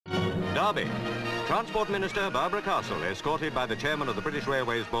Derby. Transport Minister Barbara Castle, escorted by the chairman of the British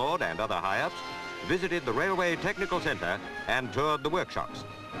Railways Board and other high-ups, visited the Railway Technical Centre and toured the workshops.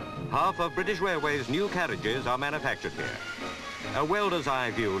 Half of British Railways' new carriages are manufactured here. A welder's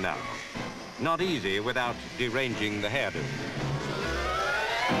eye view now. Not easy without deranging the hairdo.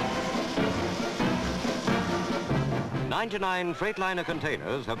 99 freightliner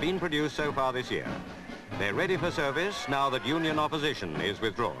containers have been produced so far this year. They're ready for service now that union opposition is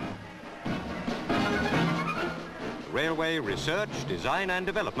withdrawn. Railway research, design and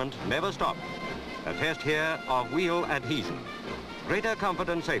development never stop. A test here of wheel adhesion. Greater comfort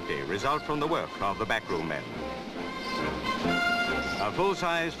and safety result from the work of the backroom men. A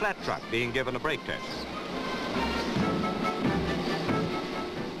full-size flat truck being given a brake test.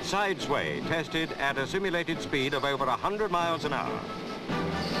 Side sway tested at a simulated speed of over 100 miles an hour.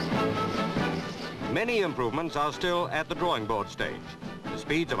 Many improvements are still at the drawing board stage. The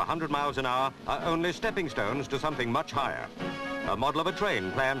speeds of 100 miles an hour are only stepping stones to something much higher. A model of a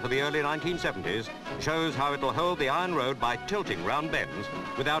train planned for the early 1970s shows how it'll hold the iron road by tilting round bends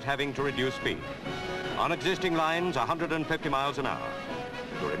without having to reduce speed. On existing lines, 150 miles an hour.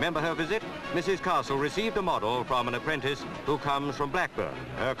 To remember her visit, Mrs. Castle received a model from an apprentice who comes from Blackburn,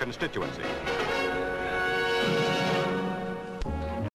 her constituency.